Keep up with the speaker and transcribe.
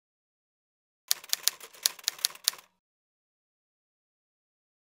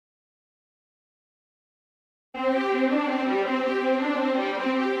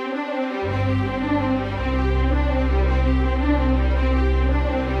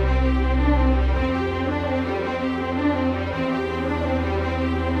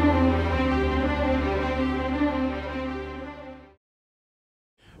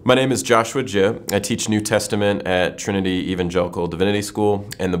My name is Joshua Jipp. I teach New Testament at Trinity Evangelical Divinity School,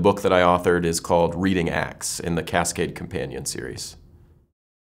 and the book that I authored is called Reading Acts in the Cascade Companion series.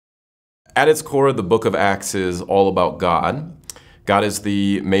 At its core, the book of Acts is all about God. God is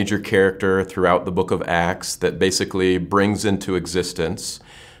the major character throughout the book of Acts that basically brings into existence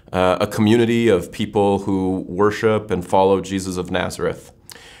a community of people who worship and follow Jesus of Nazareth.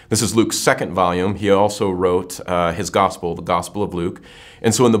 This is Luke's second volume. He also wrote his gospel, the Gospel of Luke.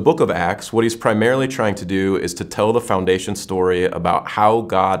 And so in the book of Acts, what he's primarily trying to do is to tell the foundation story about how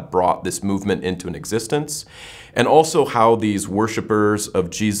God brought this movement into an existence, and also how these worshipers of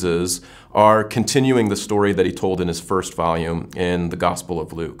Jesus are continuing the story that he told in his first volume in the Gospel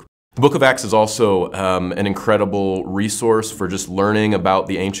of Luke. The book of Acts is also an incredible resource for just learning about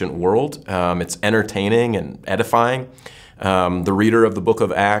the ancient world. It's entertaining and edifying. The reader of the book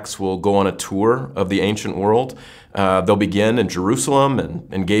of Acts will go on a tour of the ancient world. They'll begin in Jerusalem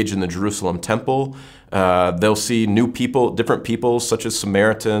and engage in the Jerusalem temple. They'll see new people, different peoples such as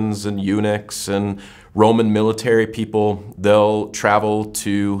Samaritans and eunuchs and Roman military people. They'll travel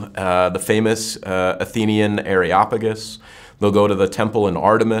to the famous Athenian Areopagus. They'll go to the temple in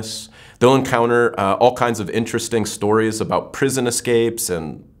Artemis. They'll encounter all kinds of interesting stories about prison escapes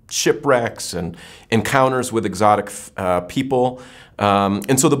and shipwrecks and encounters with exotic people.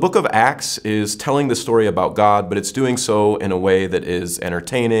 And so the book of Acts is telling the story about God, but it's doing so in a way that is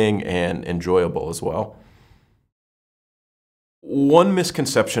entertaining and enjoyable as well. One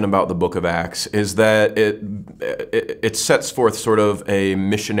misconception about the book of Acts is that it sets forth sort of a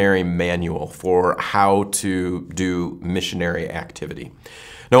missionary manual for how to do missionary activity.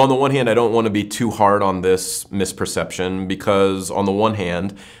 Now, on the one hand, I don't want to be too hard on this misperception because, on the one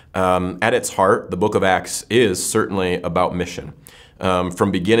hand, at its heart, the book of Acts is certainly about mission. From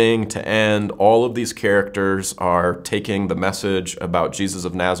beginning to end, all of these characters are taking the message about Jesus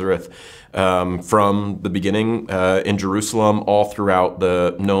of Nazareth from the beginning in Jerusalem all throughout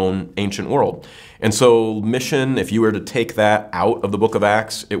the known ancient world. And so mission, if you were to take that out of the book of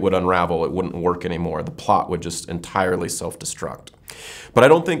Acts, it would unravel. It wouldn't work anymore. The plot would just entirely self-destruct. But I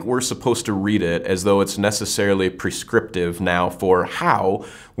don't think we're supposed to read it as though it's necessarily prescriptive now for how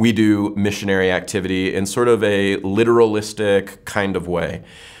we do missionary activity in sort of a literalistic kind of way.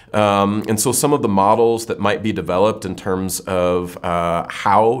 And so some of the models that might be developed in terms of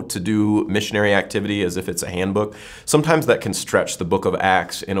how to do missionary activity as if it's a handbook, sometimes that can stretch the book of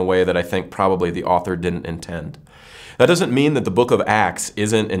Acts in a way that I think probably the author didn't intend. That doesn't mean that the book of Acts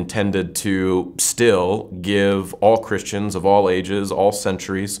isn't intended to still give all Christians of all ages, all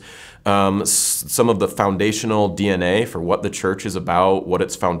centuries, some of the foundational DNA for what the church is about, what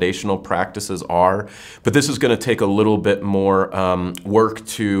its foundational practices are. But this is going to take a little bit more work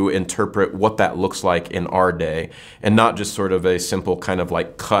to interpret what that looks like in our day, and not just sort of a simple kind of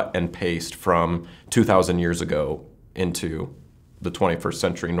like cut and paste from 2,000 years ago into the 21st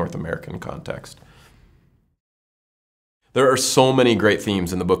century North American context. There are so many great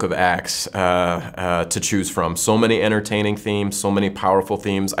themes in the book of Acts to choose from. So many entertaining themes, so many powerful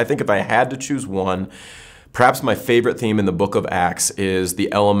themes. I think if I had to choose one, perhaps my favorite theme in the book of Acts is the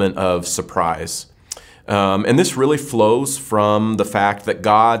element of surprise. And this really flows from the fact that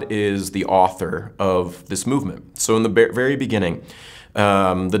God is the author of this movement. So in the very beginning,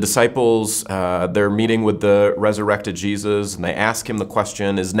 the disciples, they're meeting with the resurrected Jesus, and they ask him the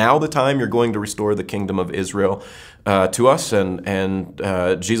question, is now the time you're going to restore the kingdom of Israel to us? And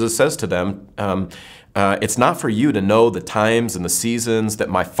Jesus says to them, it's not for you to know the times and the seasons that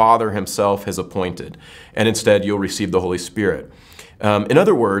my Father himself has appointed, and instead you'll receive the Holy Spirit. In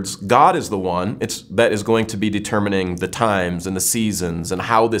other words, God is the one that is going to be determining the times and the seasons and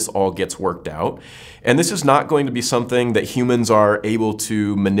how this all gets worked out. And this is not going to be something that humans are able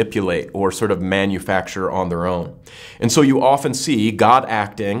to manipulate or sort of manufacture on their own. And so you often see God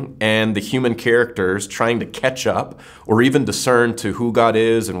acting and the human characters trying to catch up or even discern to who God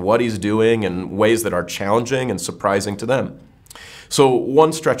is and what he's doing in ways that are challenging and surprising to them. So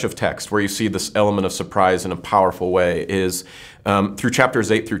one stretch of text where you see this element of surprise in a powerful way is through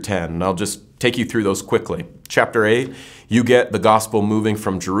chapters 8 through 10. And I'll just take you through those quickly. Chapter 8, you get the gospel moving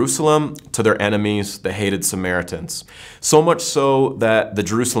from Jerusalem to their enemies, the hated Samaritans. So much so that the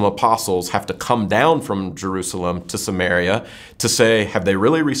Jerusalem apostles have to come down from Jerusalem to Samaria to say, have they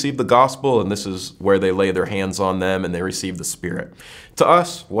really received the gospel? And this is where they lay their hands on them and they receive the Spirit. To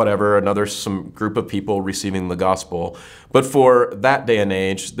us, whatever, some group of people receiving the gospel. But for that day and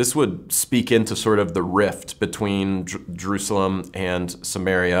age, this would speak into sort of the rift between Jerusalem and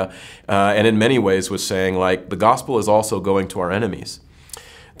Samaria, and in many ways was saying, like, the gospel is also going to our enemies.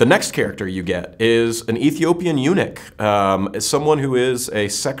 The next character you get is an Ethiopian eunuch, someone who is a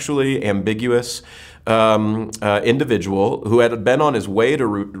sexually ambiguous individual who had been on his way to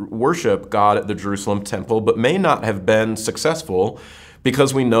worship God at the Jerusalem temple, but may not have been successful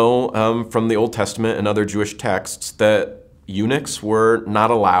because we know from the Old Testament and other Jewish texts that eunuchs were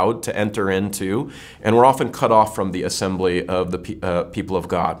not allowed to enter into and were often cut off from the assembly of the people of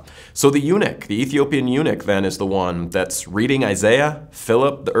God. So the eunuch, the Ethiopian eunuch, then is the one that's reading Isaiah.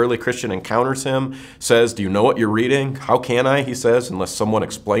 Philip, the early Christian, encounters him, says, "Do you know what you're reading?" "How can I?" he says, "unless someone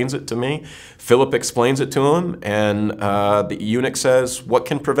explains it to me." Philip explains it to him, and the eunuch says, "What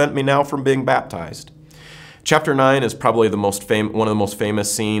can prevent me now from being baptized?" Chapter 9 is probably one of the most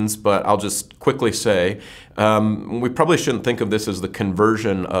famous scenes, but I'll just quickly say, we probably shouldn't think of this as the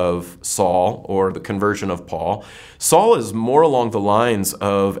conversion of Saul or the conversion of Paul. Saul is more along the lines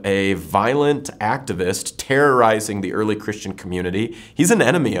of a violent activist terrorizing the early Christian community. He's an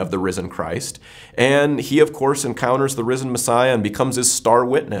enemy of the risen Christ, and he, of course, encounters the risen Messiah and becomes his star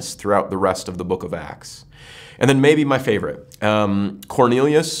witness throughout the rest of the book of Acts. And then maybe my favorite,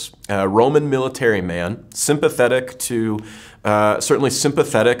 Cornelius, a Roman military man, sympathetic to, certainly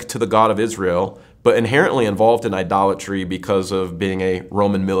sympathetic to the God of Israel, but inherently involved in idolatry because of being a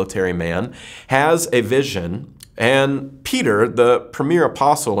Roman military man, has a vision. And Peter, the premier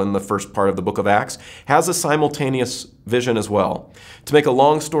apostle in the first part of the book of Acts, has a simultaneous vision as well. To make a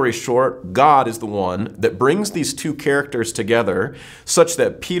long story short, God is the one that brings these two characters together such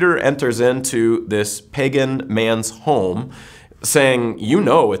that Peter enters into this pagan man's home saying, "You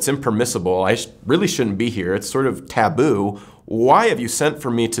know it's impermissible. I really shouldn't be here. It's sort of taboo. Why have you sent for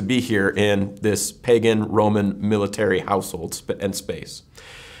me to be here in this pagan Roman military household and space?"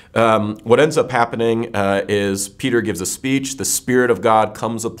 What ends up happening is Peter gives a speech. The Spirit of God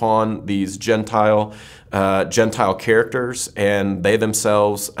comes upon these Gentile characters, and they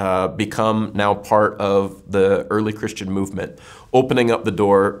themselves become now part of the early Christian movement, opening up the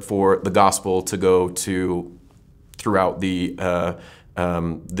door for the gospel to go to throughout the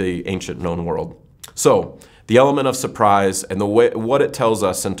ancient known world. So, the element of surprise and what it tells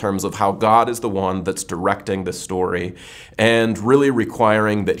us in terms of how God is the one that's directing this story and really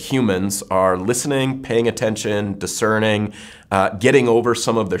requiring that humans are listening, paying attention, discerning, getting over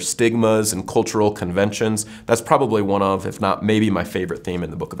some of their stigmas and cultural conventions. That's probably one of, if not maybe my favorite theme in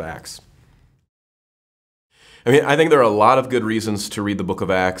the book of Acts. I think there are a lot of good reasons to read the book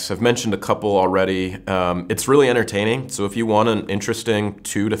of Acts. I've mentioned a couple already. It's really entertaining. So if you want an interesting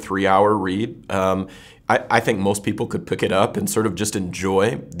 2 to 3 hour read, I think most people could pick it up and sort of just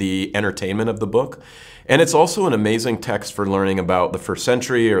enjoy the entertainment of the book. And it's also an amazing text for learning about the first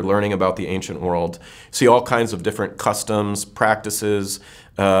century or learning about the ancient world. See all kinds of different customs, practices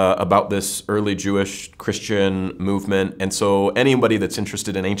about this early Jewish Christian movement. And so anybody that's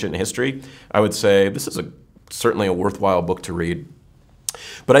interested in ancient history, I would say this is certainly a worthwhile book to read.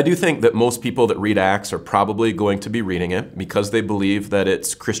 But I do think that most people that read Acts are probably going to be reading it because they believe that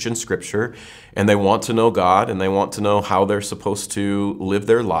it's Christian scripture and they want to know God and they want to know how they're supposed to live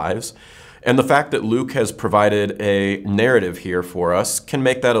their lives. And the fact that Luke has provided a narrative here for us can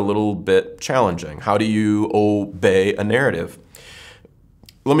make that a little bit challenging. How do you obey a narrative?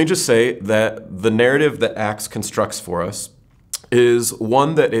 Let me just say that the narrative that Acts constructs for us is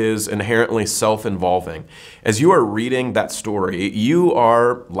one that is inherently self-involving. As you are reading that story, you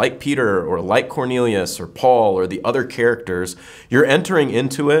are like Peter or like Cornelius or Paul or the other characters. You're entering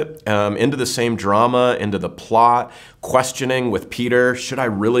into it, into the same drama, into the plot, questioning with Peter, should I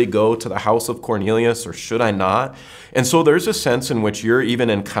really go to the house of Cornelius or should I not? And so there's a sense in which you're even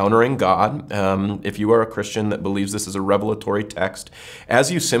encountering God, if you are a Christian that believes this is a revelatory text, as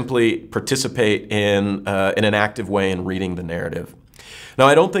you simply participate in an active way in reading the narrative. Now,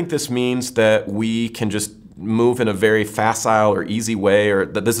 I don't think this means that we can just move in a very facile or easy way, or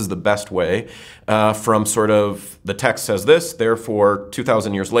that this is the best way, from sort of the text says this, therefore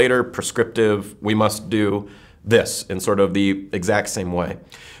 2,000 years later, prescriptive, we must do this in sort of the exact same way.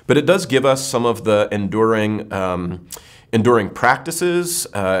 But it does give us some of the enduring practices,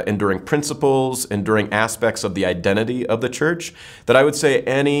 enduring principles, enduring aspects of the identity of the church that I would say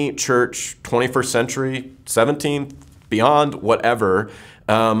any church, 21st century, 17th, beyond, whatever,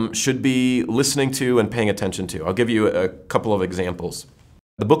 should be listening to and paying attention to. I'll give you a couple of examples.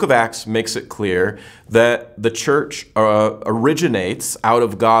 The book of Acts makes it clear that the church originates out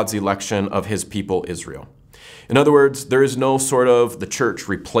of God's election of his people, Israel. In other words, there is no sort of the church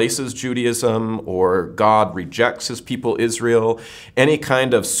replaces Judaism or God rejects his people Israel. Any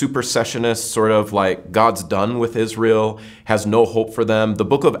kind of supersessionist sort of like God's done with Israel, has no hope for them. The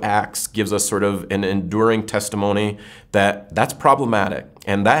book of Acts gives us sort of an enduring testimony that that's problematic,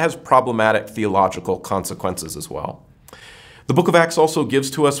 and that has problematic theological consequences as well. The book of Acts also gives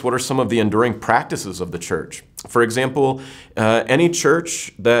to us what are some of the enduring practices of the church. For example, any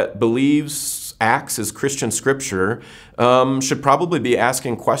church that believes Acts is Christian scripture should probably be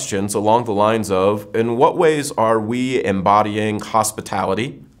asking questions along the lines of, in what ways are we embodying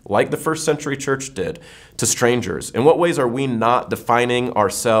hospitality, like the first century church did, to strangers? In what ways are we not defining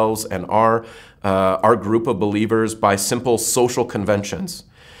ourselves and our group of believers by simple social conventions?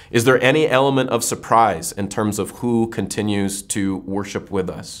 Is there any element of surprise in terms of who continues to worship with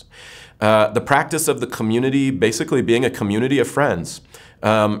us? The practice of the community basically being a community of friends,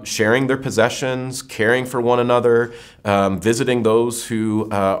 sharing their possessions, caring for one another, visiting those who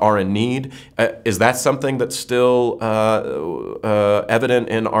are in need. Is that something that's still evident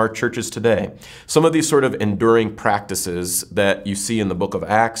in our churches today? Some of these sort of enduring practices that you see in the book of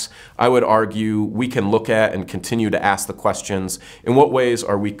Acts, I would argue we can look at and continue to ask the questions, in what ways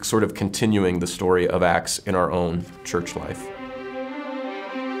are we sort of continuing the story of Acts in our own church life?